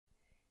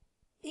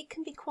It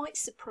can be quite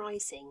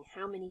surprising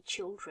how many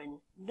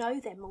children know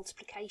their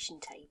multiplication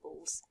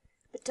tables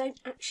but don't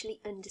actually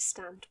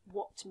understand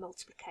what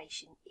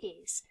multiplication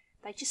is.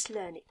 They just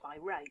learn it by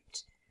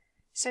rote.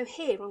 So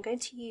here I'm going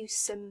to use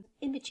some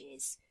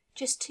images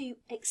just to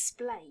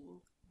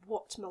explain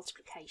what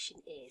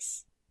multiplication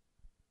is.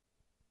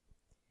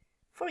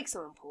 For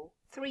example,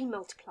 3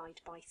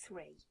 multiplied by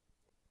 3.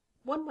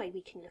 One way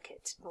we can look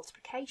at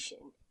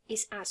multiplication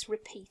is as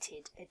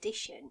repeated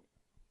addition.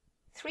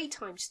 3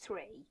 times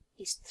 3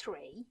 is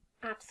 3,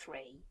 add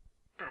 3,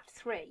 add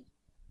 3.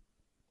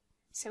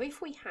 So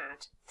if we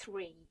had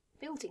 3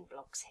 building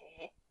blocks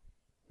here,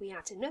 we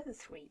add another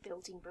 3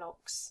 building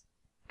blocks,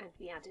 and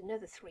we add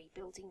another 3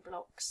 building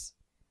blocks.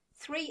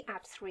 3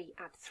 add 3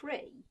 add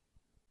 3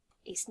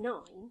 is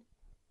 9.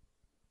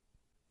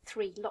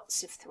 3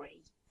 lots of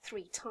 3,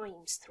 3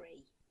 times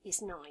 3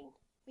 is 9.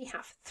 We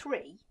have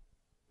 3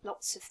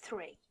 lots of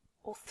 3,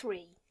 or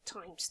 3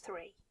 times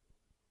 3.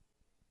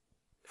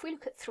 If we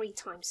look at 3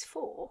 times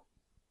 4,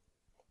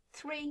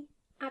 3,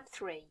 add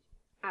 3,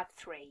 add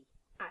 3,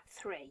 add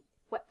 3.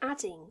 We're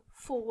adding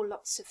 4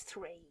 lots of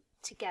 3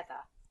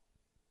 together.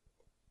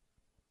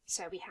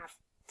 So we have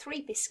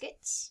 3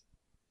 biscuits,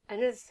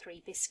 another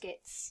 3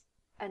 biscuits,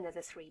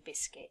 another 3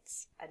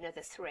 biscuits,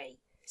 another 3.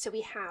 So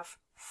we have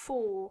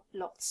 4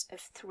 lots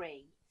of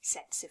 3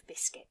 sets of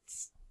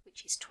biscuits,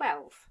 which is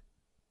 12.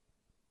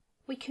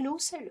 We can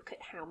also look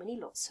at how many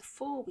lots of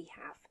 4 we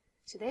have.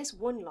 So there's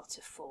 1 lot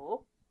of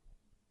 4,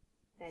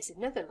 there's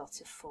another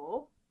lot of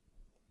 4,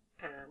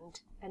 and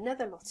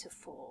another lot of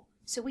 4.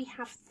 So we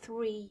have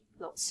 3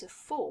 lots of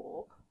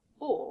 4,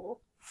 or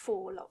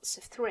 4 lots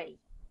of 3.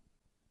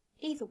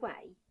 Either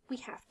way, we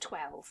have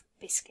 12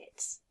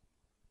 biscuits.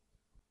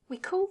 We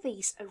call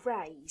these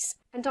arrays,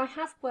 and I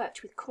have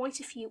worked with quite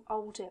a few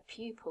older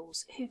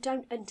pupils who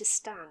don't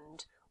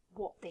understand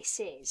what this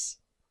is.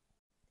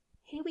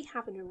 Here we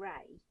have an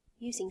array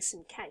using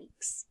some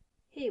cakes.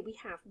 Here we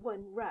have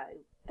 1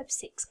 row of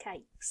 6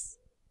 cakes.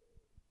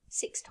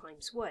 6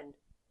 times 1.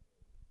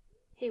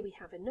 Here we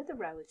have another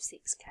row of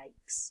 6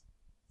 cakes.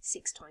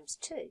 6 times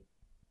 2.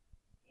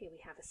 Here we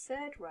have a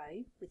third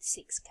row with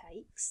 6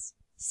 cakes.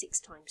 6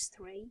 times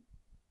 3.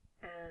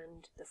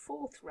 And the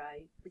 4th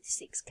row with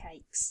 6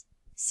 cakes.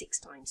 6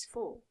 times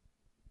 4.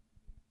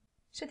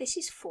 So this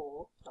is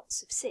 4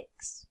 lots of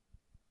 6.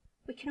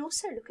 We can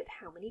also look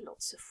at how many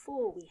lots of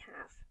 4 we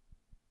have.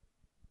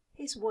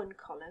 Here's one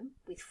column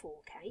with 4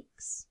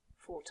 cakes,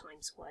 4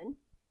 times 1.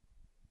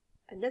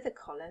 Another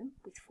column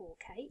with 4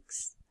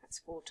 cakes, that's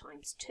 4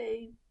 times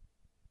 2.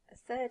 A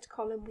third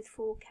column with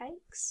 4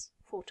 cakes,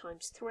 4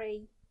 times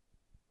 3.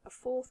 A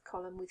 4th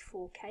column with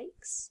 4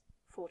 cakes,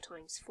 4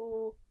 times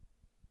 4.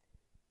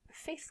 A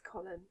 5th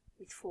column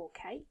with 4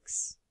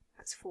 cakes,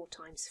 that's 4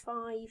 times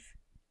 5.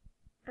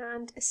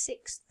 And a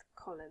 6th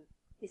column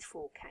with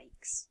 4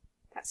 cakes,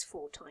 that's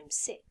 4 times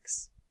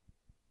 6.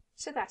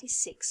 So that is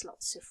 6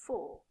 lots of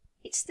 4.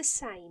 It's the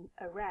same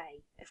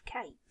array of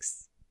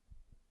cakes.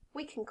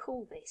 We can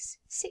call this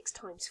 6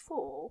 times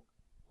 4,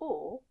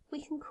 or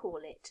we can call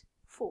it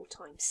 4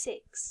 times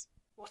 6.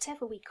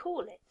 Whatever we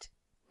call it,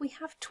 we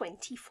have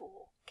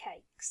 24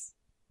 cakes.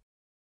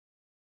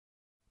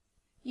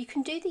 You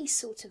can do these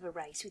sort of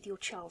arrays with your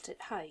child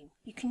at home.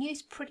 You can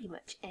use pretty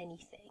much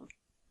anything.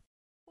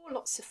 4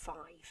 lots of 5.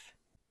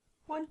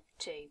 1,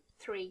 2,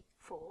 3,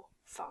 4,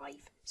 5.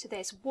 So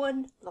there's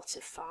 1 lot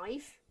of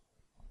 5.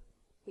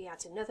 We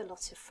add another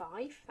lot of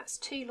 5, that's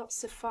 2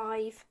 lots of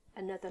 5,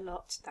 another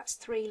lot, that's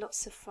 3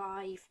 lots of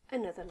 5,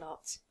 another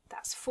lot,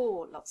 that's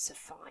 4 lots of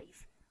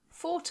 5.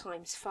 4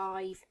 times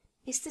 5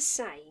 is the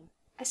same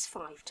as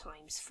 5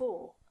 times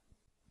 4.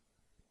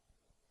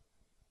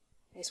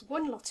 There's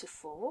 1 lot of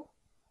 4,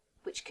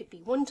 which could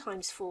be 1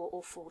 times 4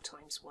 or 4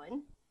 times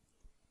 1.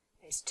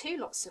 There's 2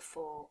 lots of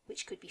 4,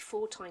 which could be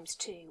 4 times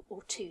 2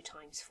 or 2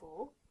 times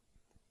 4.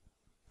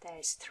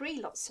 There's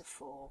 3 lots of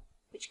 4,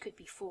 which could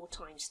be 4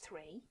 times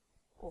 3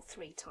 or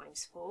 3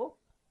 times 4.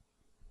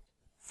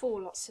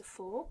 4 lots of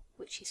 4,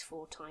 which is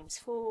 4 times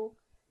 4.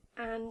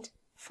 And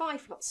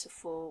 5 lots of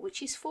 4,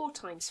 which is 4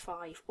 times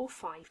 5 or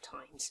 5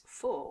 times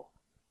 4.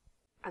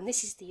 And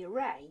this is the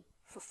array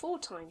for 4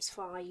 times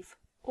 5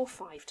 or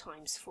 5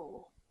 times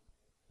 4.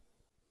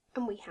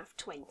 And we have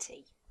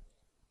 20.